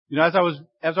You know, as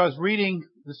I was reading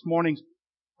this morning's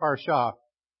parashah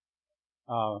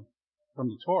from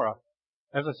the Torah,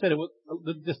 as I said,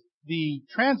 the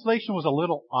translation was a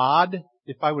little odd.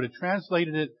 If I would have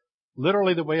translated it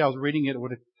literally the way I was reading it, it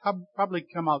would have probably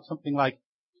come out something like,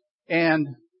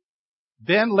 "And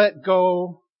then let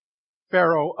go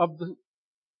Pharaoh of the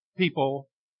people,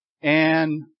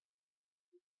 and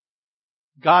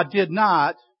God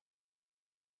not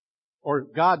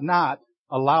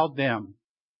allowed them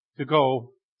to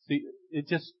go." See, it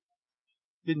just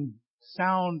didn't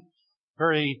sound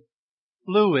very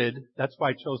fluid. That's why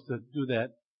I chose to do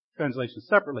that translation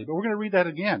separately. But we're going to read that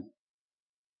again.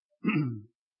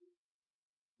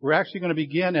 We're actually going to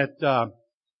begin at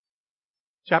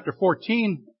chapter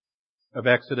 14 of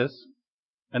Exodus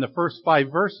and the first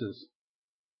 5 verses,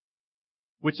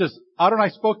 which is, Adonai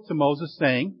spoke to Moses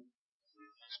saying,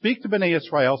 "Speak to Bnei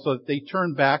Israel so that they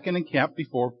turn back and encamp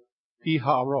before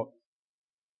Pi-hahiroth,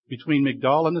 between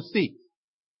Migdal and the sea.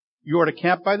 You are to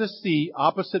camp by the sea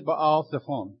opposite Baal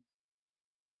Zephon.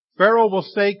 Pharaoh will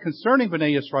say concerning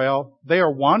Bnei Israel, they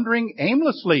are wandering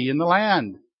aimlessly in the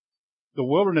land. The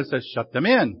wilderness has shut them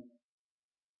in.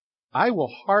 I will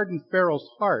harden Pharaoh's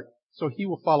heart, so he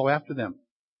will follow after them.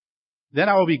 Then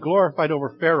I will be glorified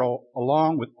over Pharaoh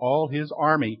along with all his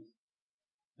army,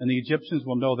 and the Egyptians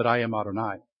will know that I am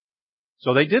Adonai."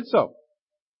 So they did so.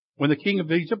 When the king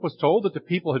of Egypt was told that the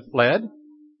people had fled,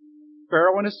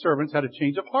 Pharaoh and his servants had a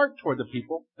change of heart toward the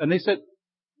people, and they said,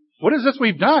 "What is this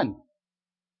we've done,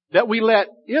 that we let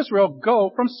Israel go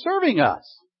from serving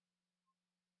us?"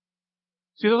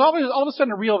 See, there's all of a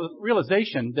sudden a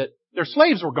realization that their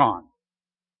slaves were gone.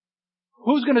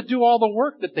 Who's going to do all the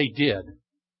work that they did?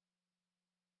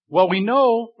 Well, we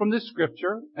know from this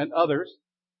scripture and others,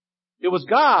 it was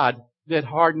God that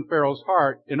hardened Pharaoh's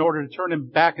heart in order to turn him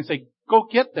back and say, "Go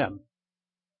get them."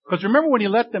 Because remember, when he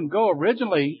let them go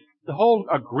originally, the whole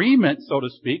agreement, so to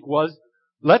speak, was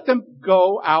let them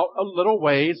go out a little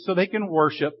ways so they can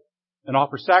worship and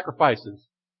offer sacrifices.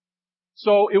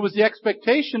 So it was the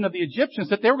expectation of the Egyptians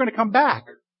that they were going to come back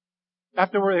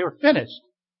after they were finished.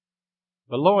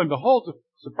 But lo and behold,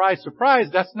 surprise, surprise,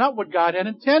 that's not what God had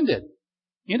intended.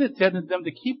 He had intended them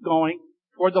to keep going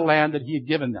toward the land that He had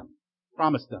given them,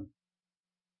 promised them.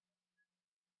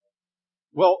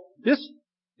 Well, this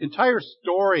entire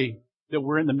story that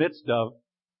we're in the midst of,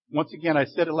 once again, I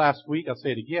said it last week, I'll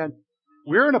say it again,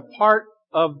 we're in a part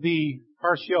of the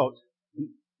Parashot,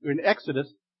 in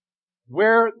Exodus,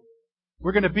 where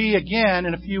we're going to be again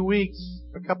in a few weeks,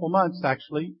 a couple months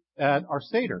actually, at our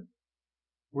Seder.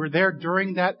 We're there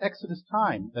during that Exodus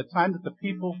time, that time that the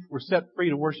people were set free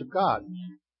to worship God.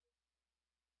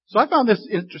 So I found this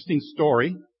interesting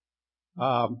story.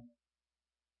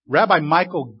 Rabbi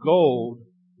Michael Gold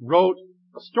wrote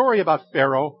a story about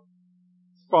Pharaoh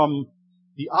from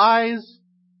the eyes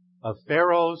of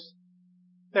Pharaoh's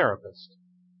therapist.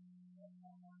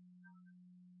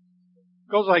 It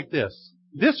goes like this.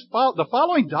 The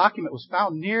following document was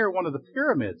found near one of the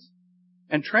pyramids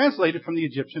and translated from the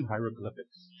Egyptian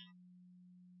hieroglyphics.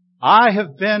 "I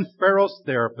have been Pharaoh's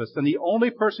therapist and the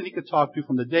only person he could talk to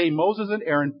from the day Moses and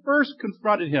Aaron first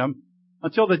confronted him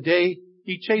until the day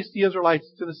he chased the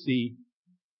Israelites to the sea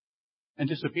and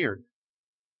disappeared.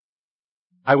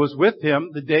 I was with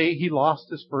him the day he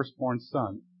lost his firstborn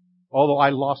son, although I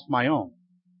lost my own.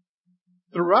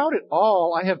 Throughout it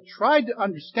all, I have tried to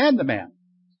understand the man.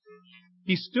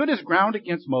 He stood his ground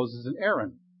against Moses and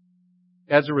Aaron.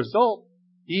 As a result,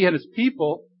 he and his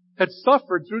people had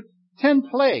suffered through 10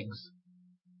 plagues.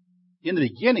 In the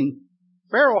beginning,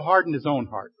 Pharaoh hardened his own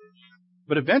heart,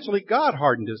 but eventually God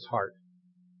hardened his heart.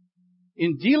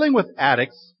 In dealing with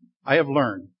addicts, I have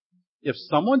learned, if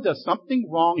someone does something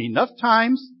wrong enough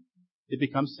times, it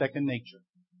becomes second nature,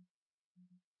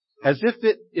 as if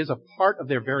it is a part of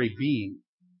their very being.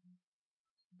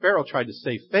 Pharaoh tried to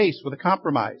save face with a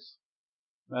compromise.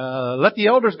 Let the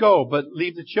elders go, but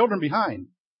leave the children behind.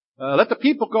 Let the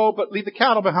people go, but leave the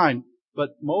cattle behind.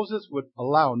 But Moses would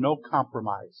allow no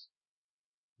compromise.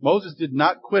 Moses did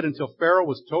not quit until Pharaoh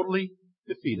was totally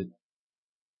defeated.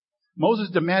 Moses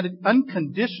demanded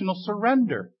unconditional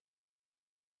surrender.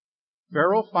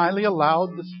 Pharaoh finally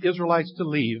allowed the Israelites to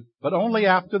leave, but only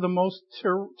after the most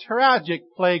tragic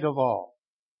plague of all.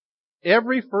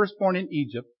 Every firstborn in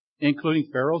Egypt,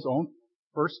 including Pharaoh's own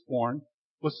firstborn,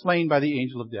 was slain by the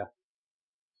angel of death.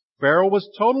 Pharaoh was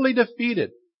totally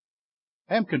defeated.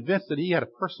 I am convinced that he had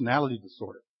a personality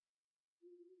disorder.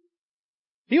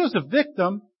 He was a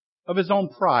victim of his own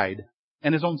pride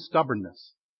and his own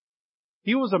stubbornness.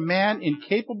 He was a man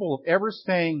incapable of ever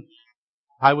saying,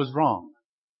 "I was wrong."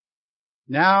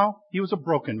 Now he was a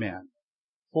broken man,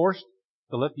 forced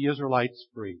to let the Israelites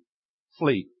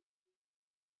flee.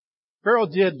 Pharaoh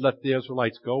did let the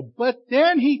Israelites go, but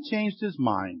then he changed his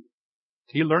mind.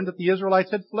 He learned that the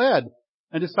Israelites had fled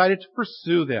and decided to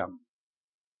pursue them.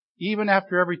 Even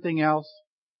after everything else,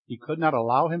 he could not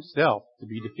allow himself to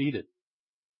be defeated.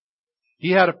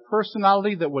 He had a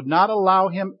personality that would not allow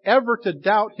him ever to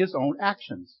doubt his own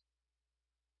actions.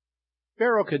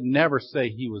 Pharaoh could never say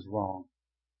he was wrong.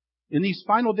 In these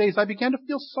final days, I began to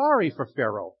feel sorry for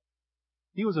Pharaoh.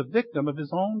 He was a victim of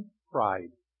his own pride.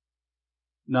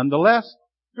 Nonetheless,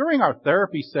 during our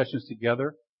therapy sessions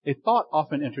together, a thought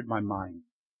often entered my mind.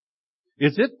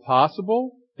 Is it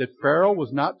possible that Pharaoh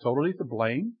was not totally to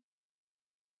blame?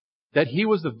 That he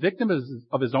was the victim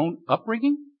of his own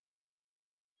upbringing?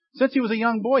 Since he was a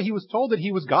young boy, he was told that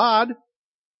he was God.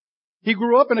 He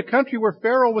grew up in a country where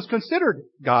Pharaoh was considered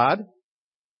God.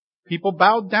 People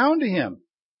bowed down to him.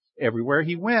 Everywhere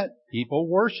he went, people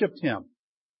worshipped him.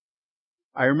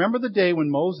 I remember the day when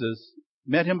Moses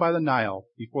met him by the Nile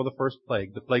before the first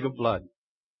plague, the plague of blood.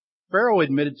 Pharaoh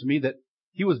admitted to me that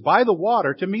he was by the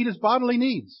water to meet his bodily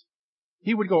needs.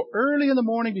 He would go early in the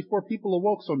morning before people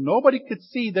awoke so nobody could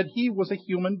see that he was a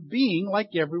human being like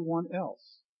everyone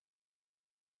else.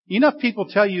 Enough people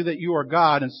tell you that you are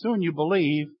God and soon you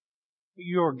believe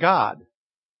you're God.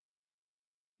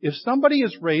 If somebody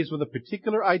is raised with a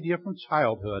particular idea from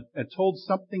childhood and told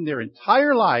something their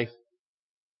entire life,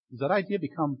 does that idea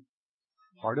become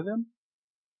part of them?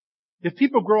 If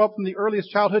people grow up from the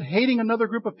earliest childhood hating another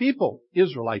group of people,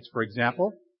 Israelites for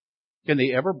example, can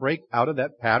they ever break out of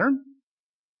that pattern?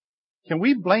 Can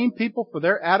we blame people for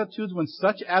their attitudes when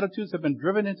such attitudes have been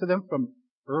driven into them from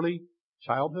early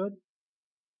childhood?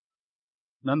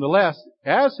 Nonetheless,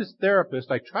 as his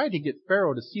therapist, I tried to get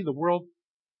Pharaoh to see the world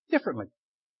differently,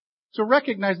 to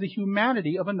recognize the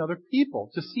humanity of another people,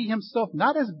 to see himself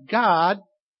not as God,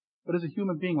 but as a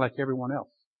human being like everyone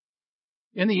else.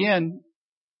 In the end,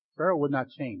 Pharaoh would not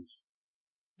change.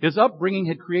 His upbringing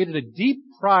had created a deep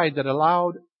pride that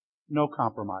allowed no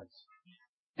compromise,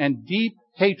 and deep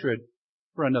hatred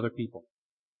for another people.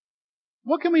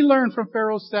 What can we learn from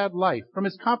Pharaoh's sad life, from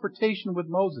his confrontation with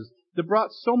Moses that brought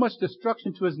so much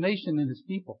destruction to his nation and his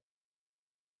people?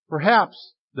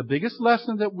 Perhaps the biggest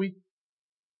lesson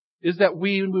is that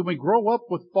when we grow up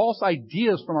with false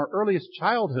ideas from our earliest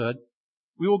childhood,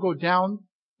 we will go down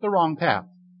the wrong path.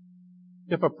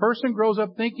 If a person grows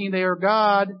up thinking they are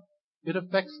God, it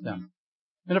affects them.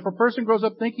 And if a person grows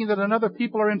up thinking that another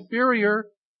people are inferior,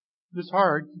 it is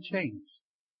hard to change.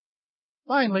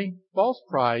 Finally, false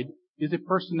pride is a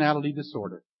personality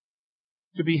disorder.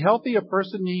 To be healthy, a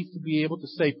person needs to be able to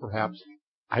say, perhaps,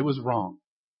 I was wrong.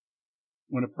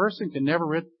 When a person can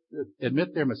never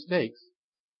admit their mistakes,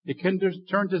 it can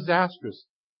turn disastrous,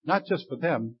 not just for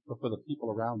them, but for the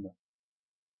people around them.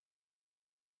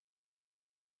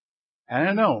 And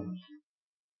I know,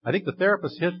 I think the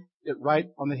therapist hit it right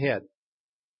on the head.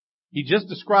 He just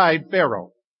described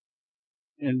Pharaoh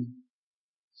in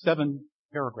 7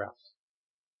 paragraphs.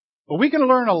 But we can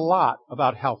learn a lot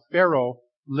about how Pharaoh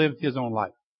lived his own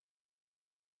life.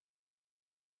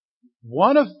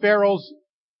 One of Pharaoh's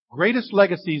greatest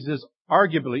legacies is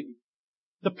arguably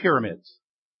the pyramids.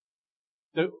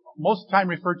 Most of the time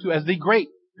referred to as the Great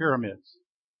Pyramids.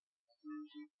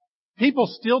 People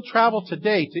still travel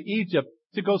today to Egypt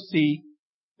to go see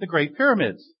the Great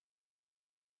Pyramids,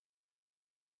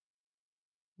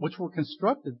 which were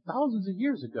constructed thousands of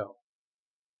years ago.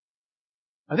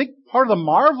 I think part of the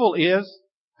marvel is,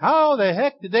 how the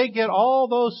heck did they get all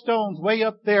those stones way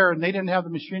up there and they didn't have the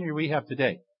machinery we have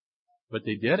today? But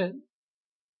they did it.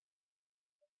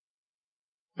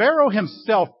 Pharaoh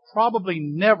himself probably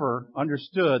never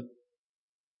understood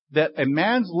that a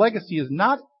man's legacy is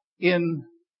not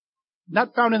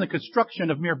found in the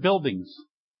construction of mere buildings,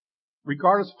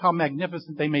 regardless of how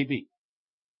magnificent they may be.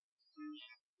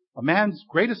 A man's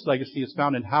greatest legacy is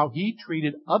found in how he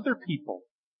treated other people.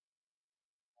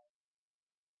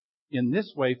 In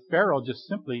this way, Pharaoh just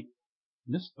simply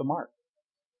missed the mark.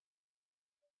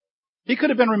 He could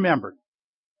have been remembered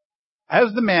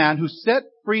as the man who set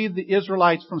free the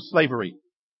Israelites from slavery.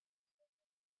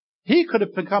 He could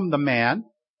have become the man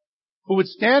who would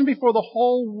stand before the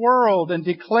whole world and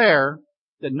declare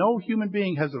that no human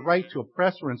being has the right to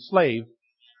oppress or enslave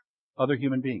other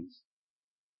human beings.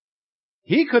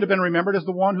 He could have been remembered as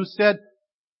the one who said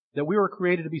that we were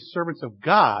created to be servants of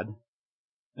God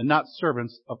and not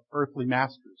servants of earthly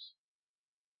masters.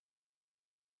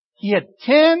 He had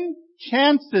 10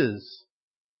 chances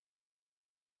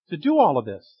to do all of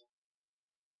this,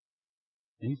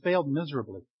 and he failed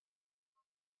miserably.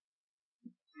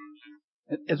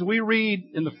 As we read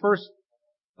in the first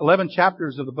 11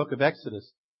 chapters of the book of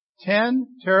Exodus, 10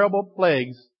 terrible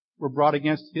plagues were brought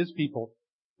against his people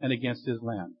and against his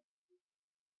land.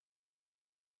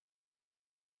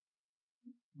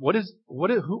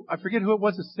 I forget who it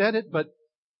was that said it, but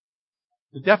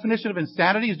the definition of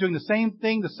insanity is doing the same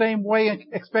thing the same way and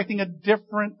expecting a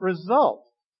different result.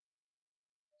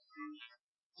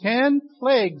 10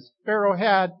 plagues, Pharaoh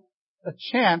had a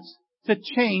chance to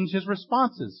change his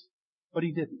responses, but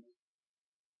he didn't.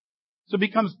 So it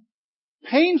becomes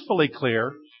painfully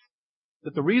clear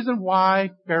that the reason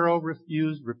why Pharaoh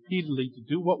refused repeatedly to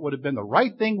do what would have been the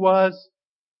right thing was,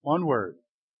 one word,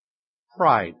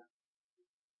 pride.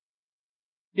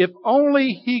 If only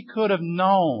he could have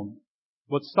known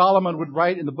what Solomon would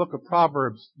write in the book of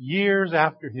Proverbs years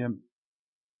after him.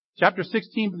 Chapter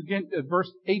 16,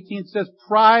 verse 18 says,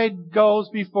 "Pride goes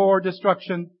before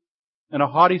destruction, and a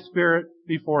haughty spirit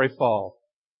before a fall.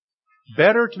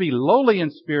 Better to be lowly in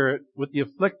spirit with the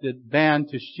afflicted than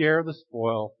to share the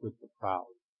spoil with the proud."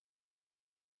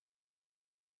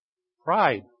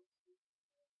 Pride.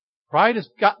 Pride has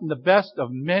gotten the best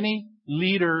of many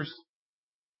leaders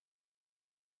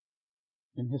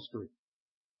in history.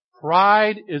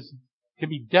 Pride can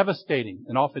be devastating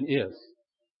and often is.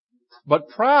 But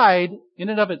pride in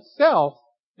and of itself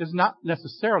is not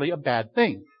necessarily a bad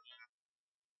thing.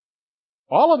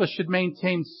 All of us should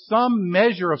maintain some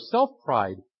measure of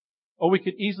self-pride, or we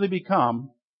could easily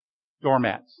become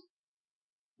doormats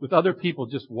with other people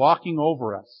just walking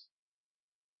over us.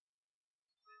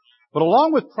 But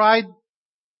along with pride,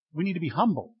 we need to be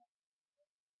humble.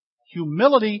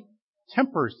 Humility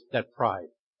tempers that pride.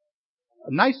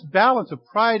 A nice balance of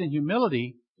pride and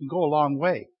humility can go a long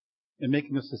way in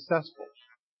making us successful.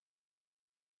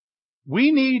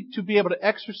 We need to be able to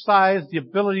exercise the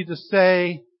ability to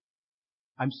say,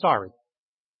 "I'm sorry."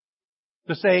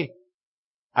 To say,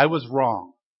 "I was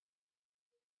wrong."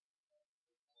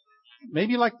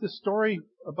 Maybe like the story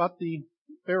about the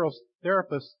Pharaoh's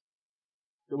therapist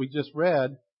that we just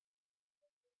read,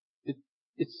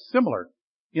 it's similar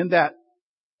in that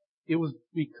it was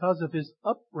because of his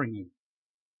upbringing.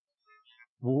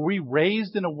 Were we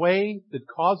raised in a way that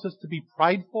caused us to be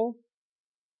prideful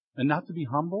and not to be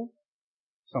humble?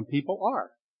 Some people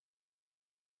are.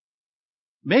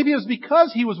 Maybe it was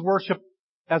because he was worshipped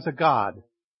as a god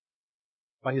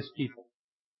by his people.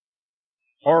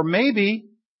 Or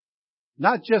maybe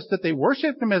not just that they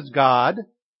worshipped him as God,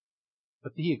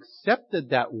 but he accepted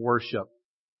that worship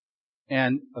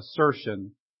and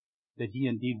assertion that he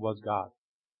indeed was God.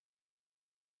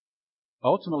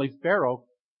 Ultimately, Pharaoh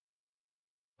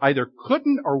either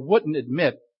couldn't or wouldn't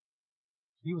admit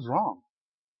he was wrong.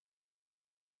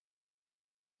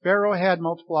 Pharaoh had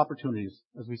multiple opportunities,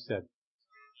 as we said,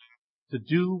 to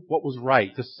do what was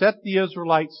right, to set the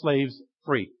Israelite slaves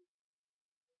free,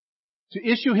 to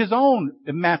issue his own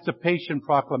emancipation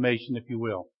proclamation, if you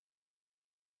will.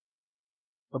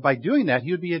 But by doing that,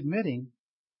 he would be admitting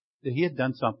that he had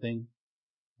done something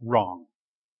wrong.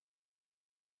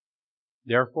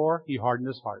 Therefore, he hardened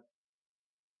his heart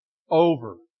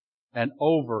over and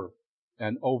over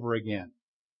and over again.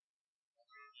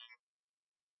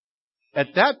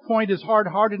 At that point, his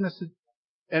hard-heartedness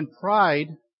and pride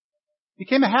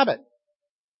became a habit,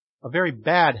 a very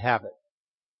bad habit.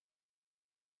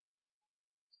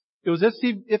 It was as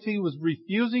if he was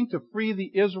refusing to free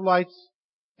the Israelites,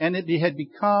 and it had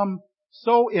become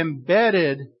so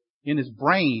embedded in his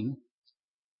brain,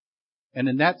 and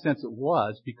in that sense it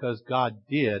was, because God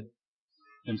did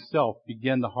himself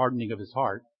begin the hardening of his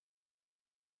heart.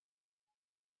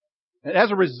 And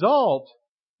as a result,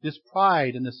 this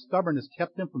pride and this stubbornness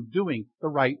kept him from doing the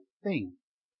right thing,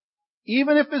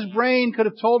 even if his brain could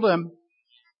have told him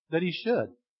that he should.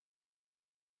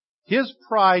 His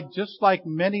pride, just like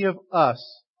many of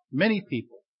us, many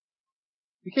people,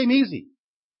 became easy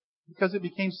because it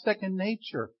became second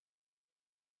nature.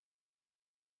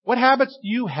 What habits do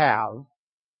you have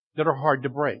that are hard to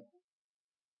break?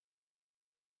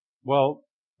 Well,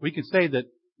 we can say that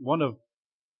one of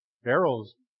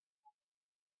Pharaoh's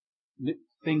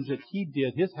things that he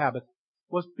did, his habit,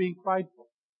 was being prideful.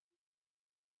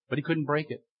 But he couldn't break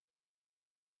it.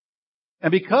 And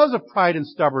because of pride and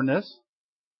stubbornness,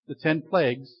 the 10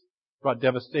 plagues brought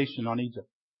devastation on Egypt.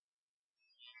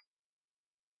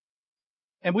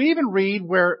 And we even read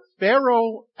where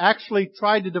Pharaoh actually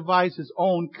tried to devise his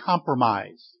own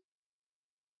compromise.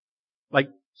 Like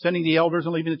sending the elders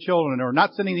and leaving the children, or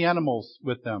not sending the animals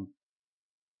with them.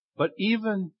 But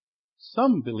even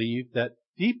some believe that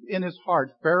deep in his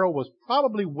heart, Pharaoh was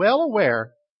probably well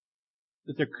aware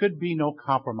that there could be no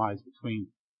compromise between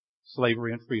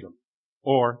slavery and freedom,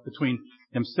 or between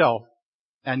himself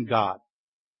and God.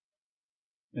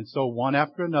 And so one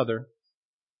after another,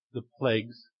 the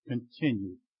plagues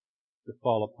continued to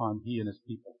fall upon he and his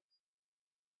people.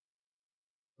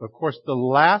 Of course, the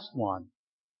last one,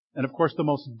 and of course the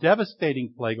most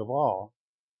devastating plague of all,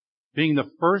 being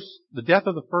the death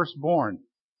of the firstborn,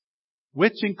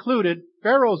 which included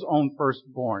Pharaoh's own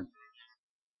firstborn.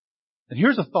 And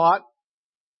here's a thought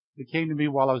that came to me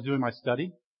while I was doing my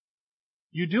study.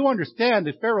 You do understand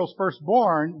that Pharaoh's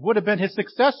firstborn would have been his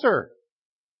successor.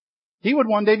 He would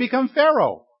one day become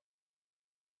Pharaoh.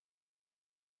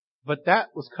 But that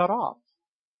was cut off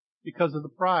because of the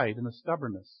pride and the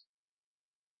stubbornness.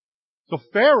 So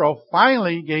Pharaoh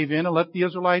finally gave in and let the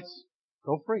Israelites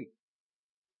go free.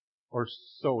 Or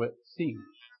so it seemed.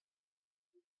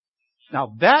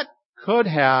 Now that could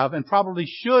have and probably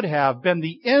should have been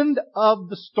the end of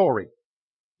the story.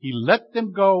 He let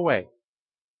them go away.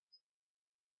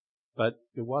 But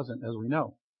it wasn't, as we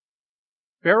know.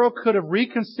 Pharaoh could have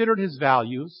reconsidered his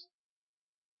values,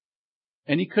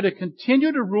 and he could have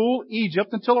continued to rule Egypt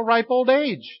until a ripe old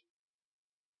age.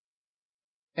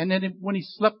 And then when he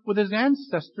slept with his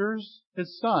ancestors,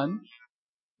 his son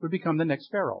would become the next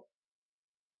Pharaoh.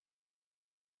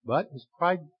 But his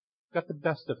pride got the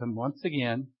best of him once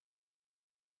again,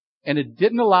 and it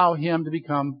didn't allow him to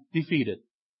become defeated.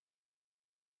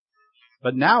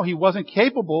 But now he wasn't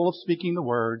capable of speaking the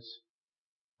words,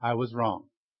 "I was wrong."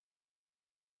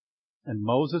 And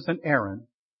Moses and Aaron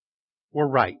were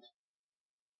right.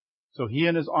 So he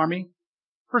and his army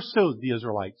pursued the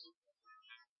Israelites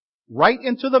right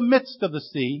into the midst of the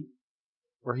sea,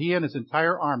 where he and his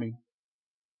entire army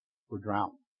were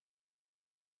drowned.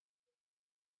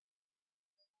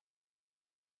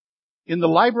 In the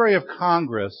Library of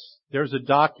Congress, there's a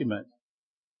document.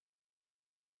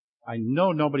 I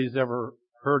know nobody's ever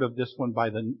heard of this one by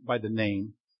the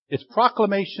name. It's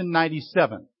Proclamation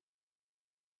 97.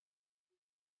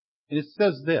 And it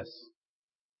says this: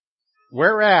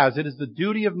 whereas it is the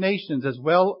duty of nations as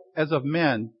well as of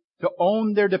men to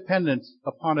own their dependence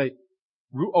upon a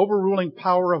overruling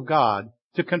power of God,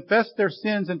 to confess their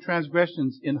sins and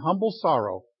transgressions in humble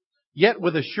sorrow, yet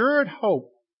with assured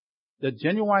hope that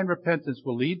genuine repentance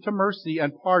will lead to mercy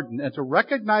and pardon, and to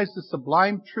recognize the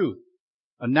sublime truth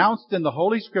announced in the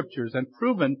Holy Scriptures and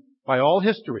proven by all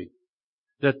history,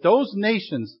 that those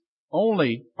nations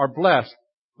only are blessed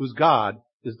whose God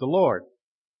is the Lord.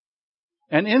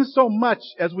 And insomuch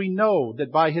as we know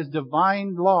that by His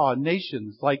divine law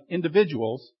nations, like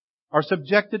individuals, are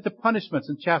subjected to punishments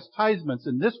and chastisements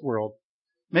in this world,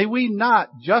 may we not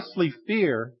justly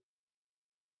fear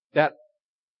that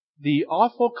the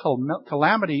awful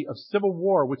calamity of civil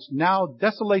war which now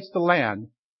desolates the land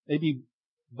may be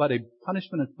but a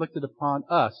punishment inflicted upon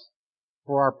us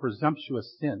for our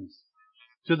presumptuous sins,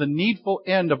 to the needful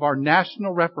end of our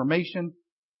national reformation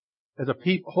as a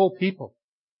whole people.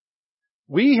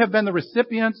 We have been the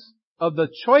recipients of the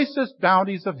choicest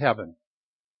bounties of heaven.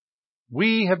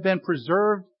 We have been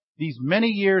preserved these many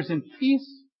years in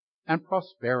peace and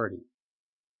prosperity.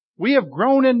 We have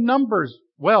grown in numbers,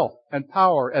 wealth, and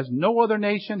power as no other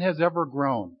nation has ever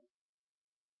grown.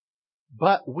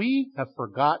 But we have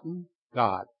forgotten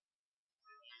God.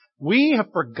 We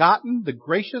have forgotten the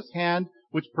gracious hand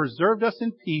which preserved us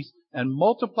in peace and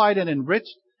multiplied and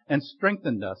enriched and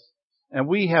strengthened us. And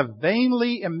we have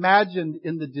vainly imagined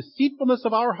in the deceitfulness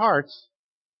of our hearts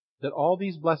that all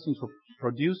these blessings were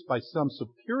produced by some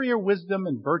superior wisdom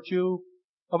and virtue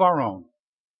of our own.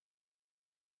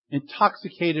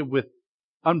 Intoxicated with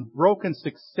unbroken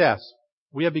success,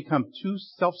 we have become too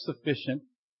self-sufficient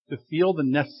to feel the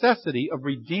necessity of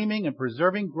redeeming and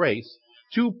preserving grace,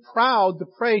 too proud to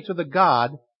pray to the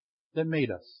God that made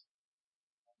us.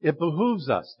 It behooves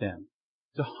us, then,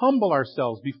 to humble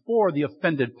ourselves before the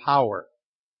offended power,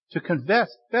 to confess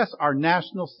our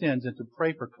national sins, and to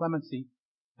pray for clemency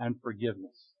and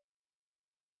forgiveness.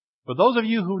 For those of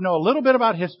you who know a little bit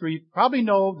about history, probably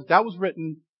know that was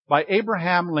written by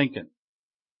Abraham Lincoln.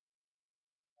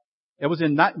 It was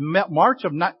in March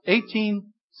of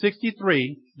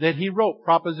 1863 that he wrote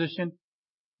Proposition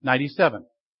 97,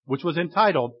 which was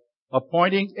entitled,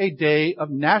 "Appointing a Day of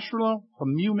National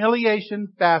Humiliation,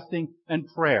 Fasting, and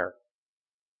Prayer."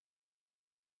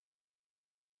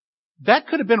 That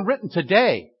could have been written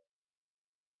today.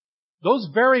 Those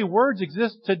very words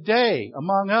exist today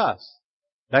among us.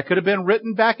 That could have been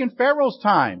written back in Pharaoh's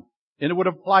time, and it would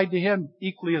have applied to him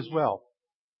equally as well.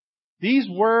 These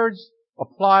words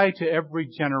apply to every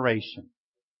generation.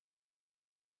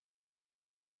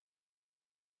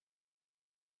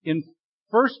 In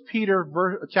 1 Peter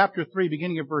chapter 3,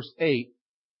 beginning of verse 8,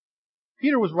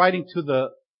 Peter was writing to the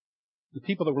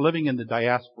people that were living in the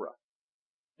diaspora.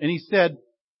 And he said,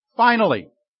 "Finally,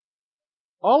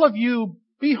 all of you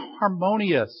Be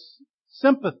harmonious,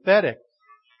 sympathetic,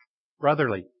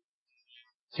 brotherly,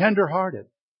 tender-hearted,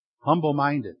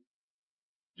 humble-minded.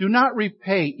 Do not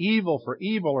repay evil for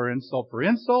evil or insult for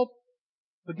insult,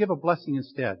 but give a blessing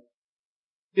instead.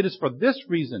 It is for this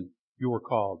reason you were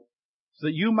called, so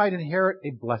that you might inherit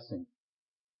a blessing.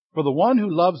 For the one who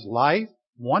loves life,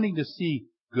 wanting to see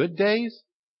good days,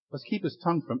 must keep his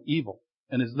tongue from evil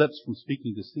and his lips from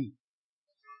speaking deceit.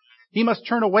 He must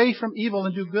turn away from evil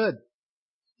and do good.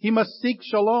 He must seek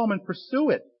shalom and pursue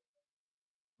it.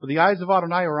 For the eyes of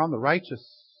Adonai are on the righteous,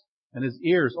 and his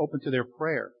ears open to their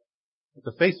prayer. But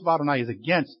the face of Adonai is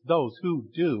against those who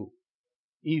do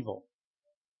evil.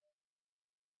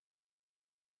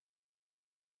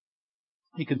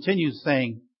 He continues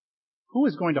saying, who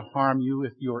is going to harm you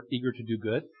if you are eager to do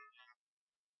good?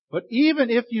 But even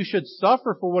if you should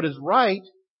suffer for what is right,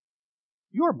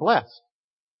 you are blessed.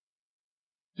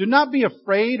 Do not be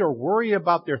afraid or worry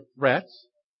about their threats.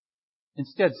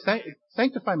 Instead,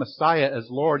 sanctify Messiah as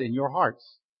Lord in your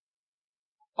hearts.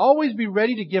 Always be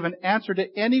ready to give an answer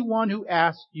to anyone who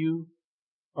asks you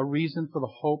a reason for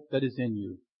the hope that is in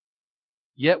you,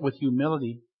 yet with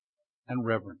humility and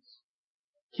reverence,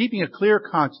 keeping a clear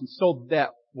conscience so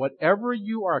that whatever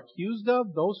you are accused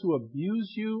of, those who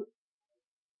abuse you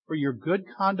for your good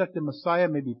conduct in Messiah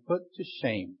may be put to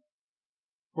shame.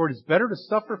 For it is better to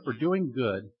suffer for doing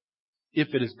good,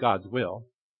 if it is God's will,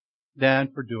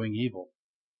 than for doing evil.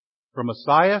 For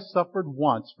Messiah suffered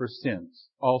once for sins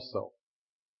also,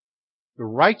 the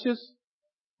righteous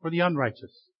for the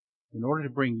unrighteous, in order to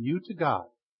bring you to God.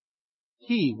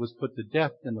 He was put to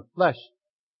death in the flesh,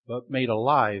 but made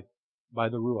alive by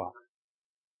the Ruach.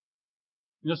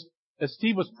 You know, as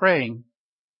Steve was praying,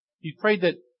 he prayed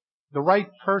that the right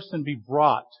person be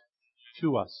brought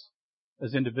to us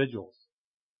as individuals.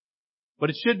 But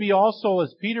it should be also,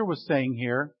 as Peter was saying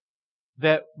here,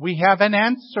 that we have an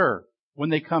answer when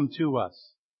they come to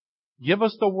us. Give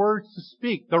us the words to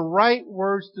speak, the right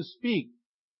words to speak.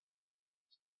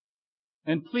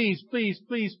 And please, please,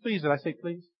 please, please, did I say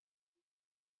please?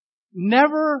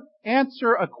 Never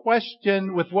answer a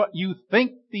question with what you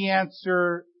think the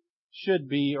answer should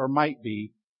be or might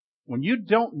be. When you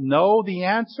don't know the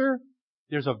answer,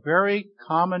 there's a very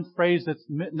common phrase that's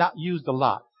not used a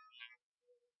lot.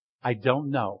 I don't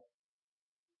know.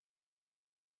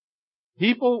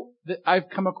 People that I've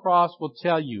come across will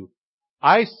tell you,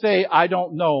 I say I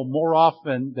don't know more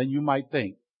often than you might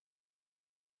think.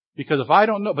 Because if I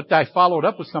don't know, but I followed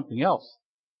up with something else.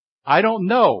 I don't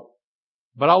know,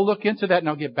 but I'll look into that and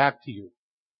I'll get back to you.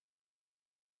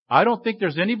 I don't think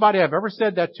there's anybody I've ever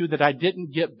said that to that I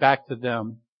didn't get back to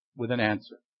them with an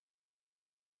answer.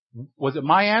 Was it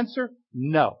my answer?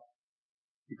 No.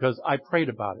 Because I prayed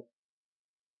about it.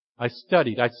 I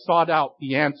studied. I sought out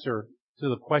the answer to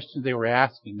the questions they were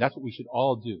asking. That's what we should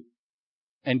all do.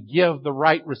 And give the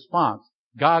right response,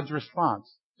 God's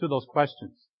response to those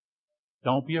questions.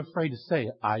 Don't be afraid to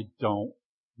say, I don't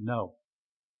know.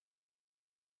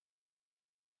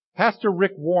 Pastor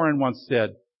Rick Warren once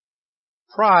said,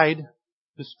 pride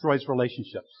destroys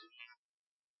relationships.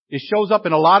 It shows up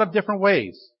in a lot of different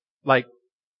ways, like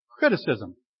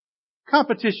criticism,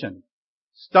 competition,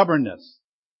 stubbornness,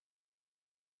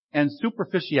 and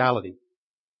superficiality.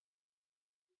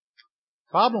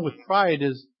 Problem with pride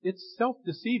is it's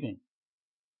self-deceiving.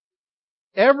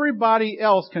 Everybody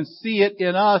else can see it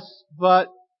in us but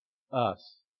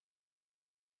us.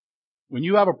 When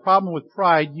you have a problem with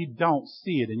pride, you don't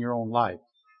see it in your own life.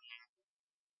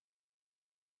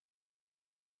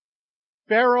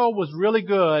 Pharaoh was really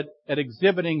good at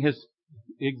exhibiting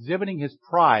his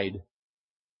pride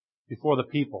before the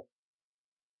people,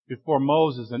 before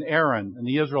Moses and Aaron and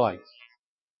the Israelites.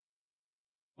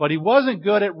 But he wasn't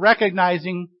good at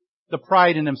recognizing the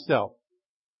pride in himself.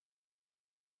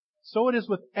 So it is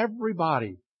with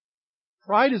everybody.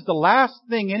 Pride is the last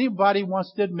thing anybody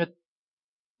wants to admit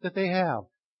that they have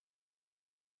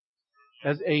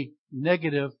as a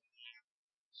negative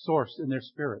source in their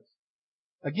spirits.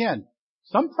 Again,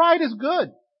 some pride is good,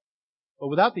 but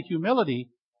without the humility,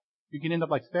 you can end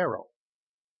up like Pharaoh.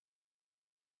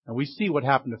 And we see what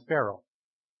happened to Pharaoh.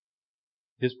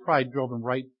 His pride drove him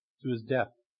right to his death.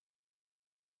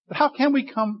 But how can we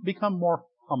become more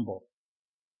humble?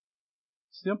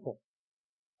 Simple.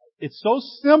 It's so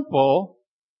simple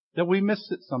that we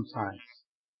miss it sometimes.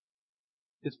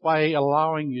 It's by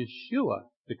allowing Yeshua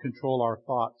to control our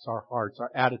thoughts, our hearts,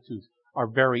 our attitudes, our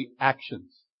very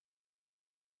actions.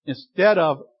 Instead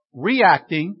of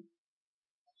reacting,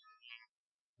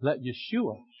 let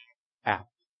Yeshua act.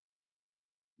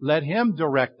 Let Him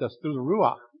direct us through the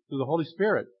Ruach, through the Holy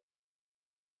Spirit.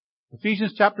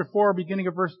 Ephesians chapter 4, beginning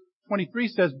of verse 23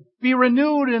 says, be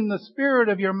renewed in the spirit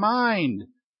of your mind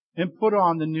and put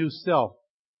on the new self,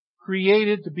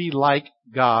 created to be like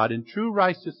God in true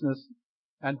righteousness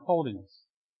and holiness.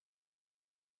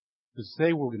 To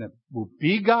say we'll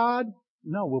be God?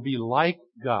 No, we'll be like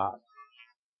God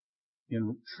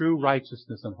in true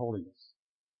righteousness and holiness.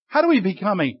 How do we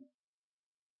become a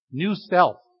new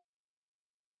self?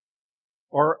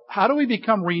 Or how do we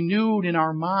become renewed in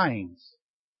our minds?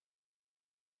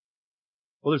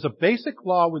 Well, there's a basic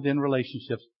law within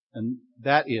relationships, and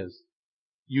that is,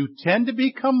 you tend to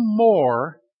become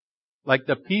more like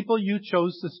the people you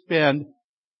chose to spend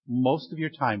most of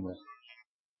your time with.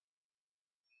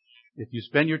 If you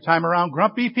spend your time around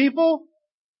grumpy people,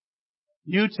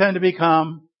 you tend to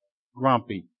become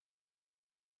grumpy.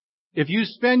 If you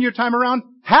spend your time around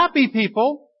happy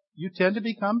people, you tend to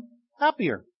become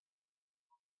happier.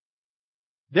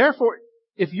 Therefore,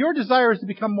 if your desire is to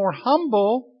become more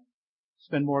humble,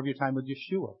 spend more of your time with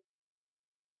Yeshua.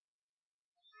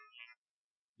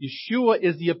 Yeshua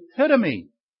is the epitome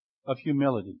of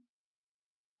humility.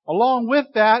 Along with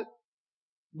that,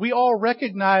 we all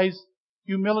recognize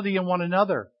humility in one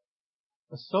another.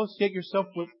 Associate yourself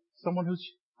with someone who's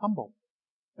humble.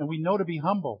 And we know to be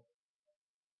humble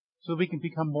so we can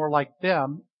become more like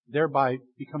them, thereby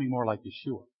becoming more like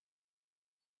Yeshua.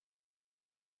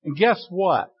 And guess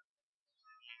what?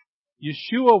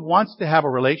 Yeshua wants to have a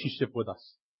relationship with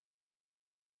us.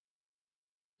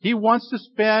 He wants to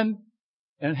spend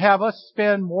and have us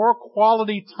spend more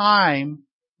quality time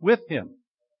with Him.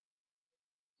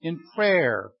 In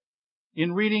prayer,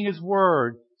 in reading His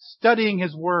Word, studying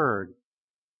His Word.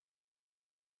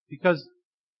 Because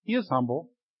He is humble.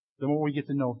 The more we get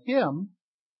to know Him,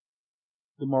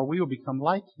 the more we will become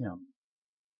like Him.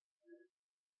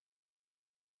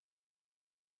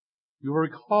 You will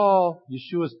recall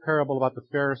Yeshua's parable about the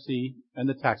Pharisee and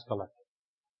the tax collector.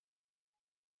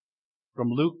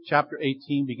 From Luke chapter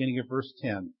 18, beginning at verse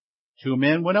 10. 2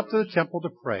 men went up to the temple to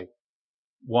pray.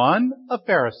 One, a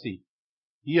Pharisee.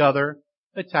 The other,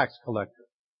 a tax collector.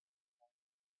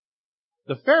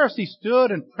 The Pharisee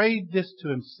stood and prayed this to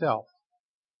himself.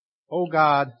 Oh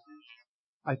God,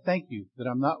 I thank you that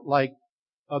I'm not like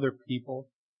other people.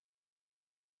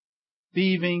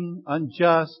 Thieving,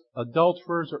 unjust,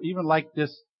 adulterers, or even like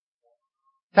this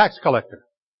tax collector.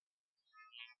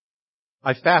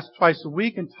 I fast twice a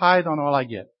week and tithe on all I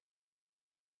get.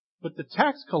 But the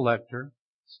tax collector,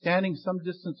 standing some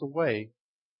distance away,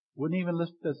 wouldn't even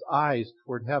lift his eyes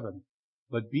toward heaven,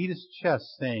 but beat his chest,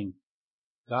 saying,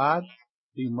 God,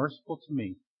 be merciful to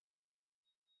me,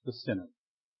 the sinner.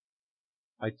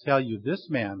 I tell you, this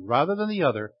man, rather than the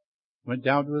other, went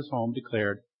down to his home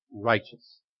declared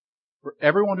righteous. For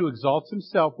everyone who exalts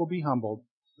himself will be humbled,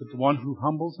 but the one who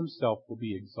humbles himself will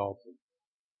be exalted.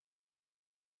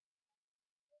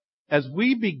 As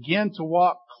we begin to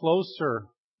walk closer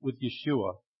with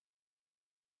Yeshua,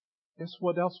 guess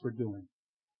what else we're doing?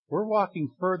 We're walking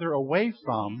further away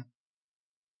from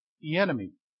the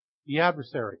enemy, the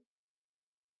adversary.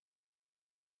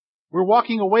 We're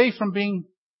walking away from being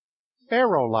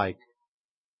Pharaoh-like,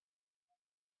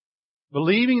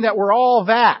 believing that we're all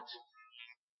that,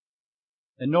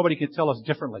 and nobody can tell us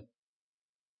differently.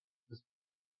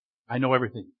 I know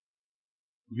everything.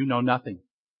 You know nothing.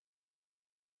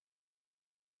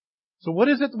 So what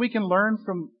is it that we can learn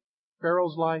from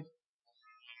Pharaoh's life?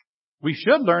 We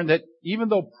should learn that even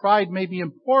though pride may be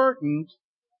important,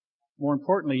 more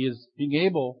importantly is being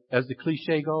able, as the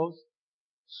cliche goes,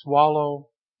 swallow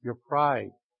your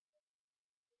pride.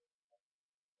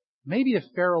 Maybe if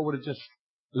Pharaoh would have just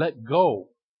let go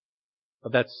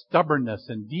of that stubbornness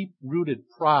and deep-rooted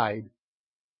pride,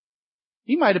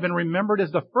 he might have been remembered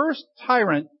as the first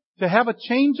tyrant to have a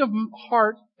change of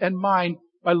heart and mind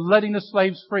by letting the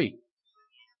slaves free.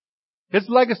 His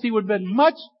legacy would have been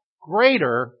much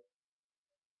greater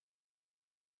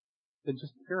than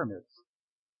just pyramids.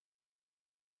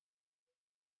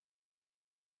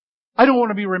 I don't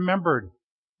want to be remembered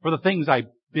for the things I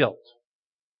built,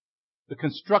 the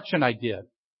construction I did.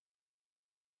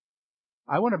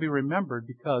 I want to be remembered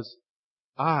because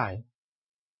I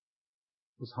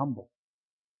was humble.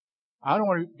 I don't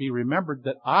want to be remembered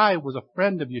that I was a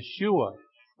friend of Yeshua.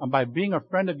 And by being a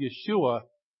friend of Yeshua,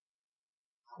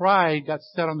 pride got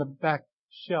set on the back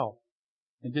shelf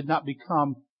and did not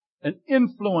become an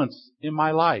influence in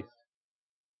my life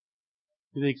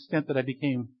to the extent that I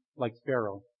became like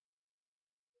Pharaoh.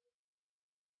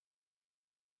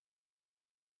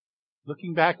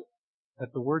 Looking back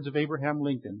at the words of Abraham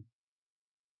Lincoln,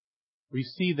 we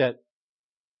see that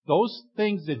those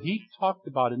things that he talked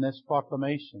about in this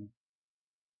proclamation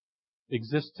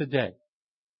exist today.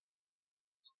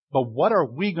 But what are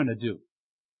we going to do?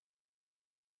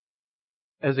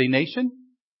 As a nation?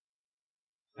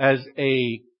 As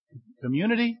a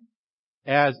community?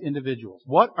 As individuals?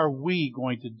 What are we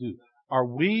going to do? Are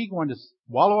we going to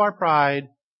swallow our pride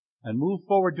and move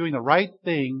forward doing the right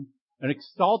thing and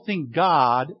exalting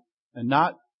God and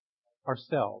not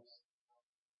ourselves?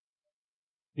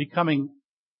 Becoming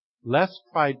less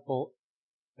prideful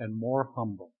and more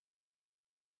humble.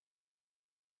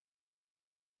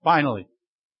 Finally,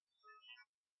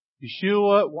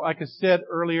 Yeshua, like I said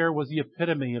earlier, was the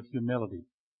epitome of humility.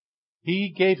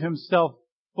 He gave himself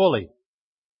fully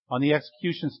on the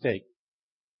execution stake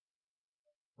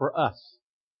for us.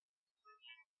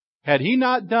 Had he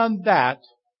not done that,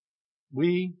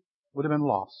 we would have been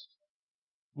lost.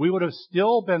 We would have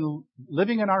still been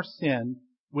living in our sin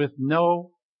with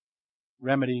no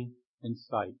remedy in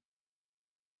sight.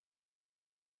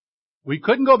 We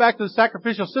couldn't go back to the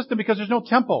sacrificial system because there's no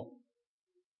temple.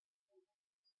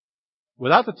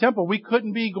 Without the temple, we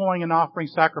couldn't be going and offering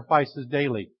sacrifices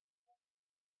daily,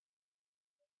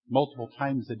 multiple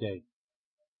times a day.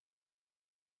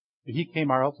 But he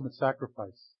became our ultimate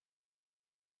sacrifice.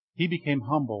 He became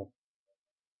humble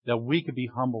that we could be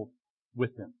humbled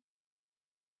with him.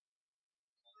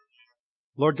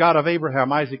 Lord God of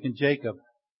Abraham, Isaac, and Jacob,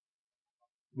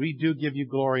 we do give you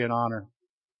glory and honor.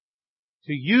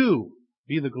 To you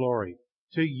be the glory.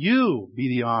 To you be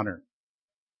the honor.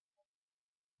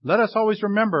 Let us always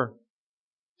remember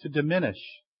to diminish,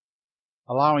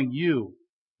 allowing you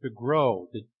to grow,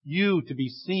 you to be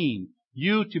seen,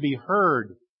 you to be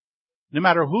heard. No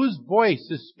matter whose voice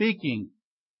is speaking,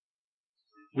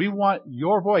 we want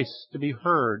your voice to be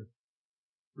heard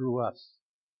through us.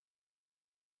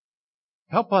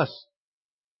 Help us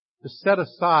to set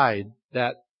aside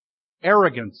that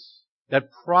arrogance, that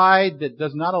pride that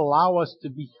does not allow us to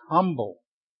be humble,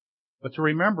 but to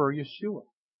remember Yeshua,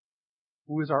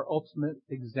 who is our ultimate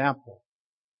example.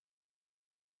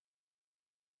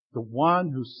 The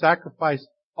one who sacrificed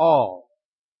all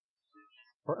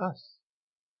for us.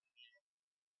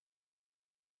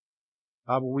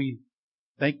 Father, we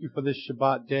thank you for this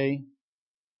Shabbat day.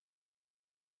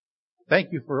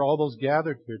 Thank you for all those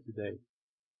gathered here today.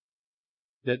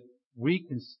 That we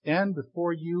can stand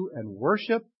before you and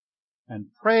worship and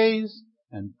praise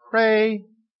and pray,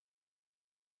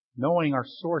 knowing our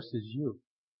source is you.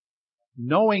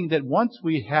 Knowing that once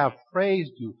we have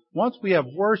praised you, once we have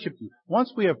worshiped you,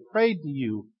 once we have prayed to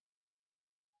you,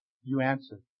 you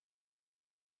answer.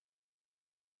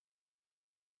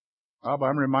 But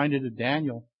I'm reminded of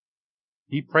Daniel.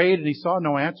 He prayed and he saw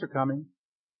no answer coming.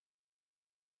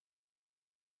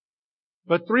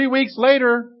 But 3 weeks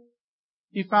later,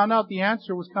 he found out the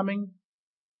answer was coming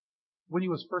when he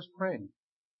was first praying.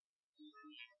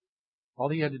 All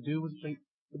he had to do was wait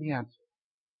for the answer.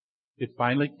 It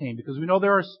finally came because we know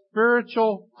there are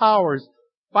spiritual powers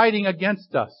fighting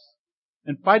against us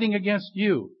and fighting against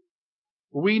you.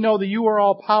 We know that you are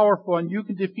all powerful and you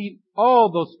can defeat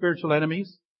all those spiritual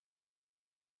enemies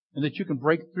and that you can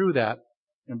break through that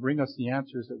and bring us the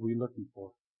answers that we're looking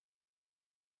for.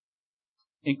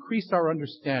 Increase our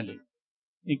understanding.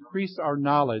 Increase our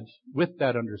knowledge with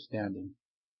that understanding.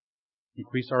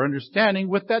 Increase our understanding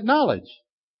with that knowledge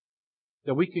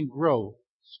that we can grow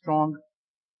strong,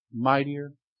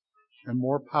 mightier, and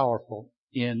more powerful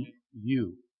in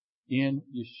you, in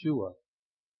Yeshua,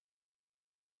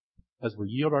 as we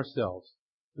yield ourselves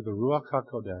to the Ruach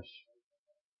HaKodesh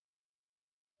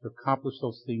to accomplish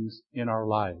those things in our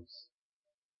lives.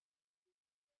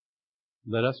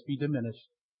 Let us be diminished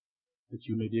that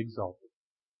you may be exalted.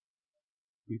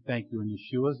 We thank you in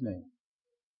Yeshua's name.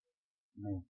 Amen.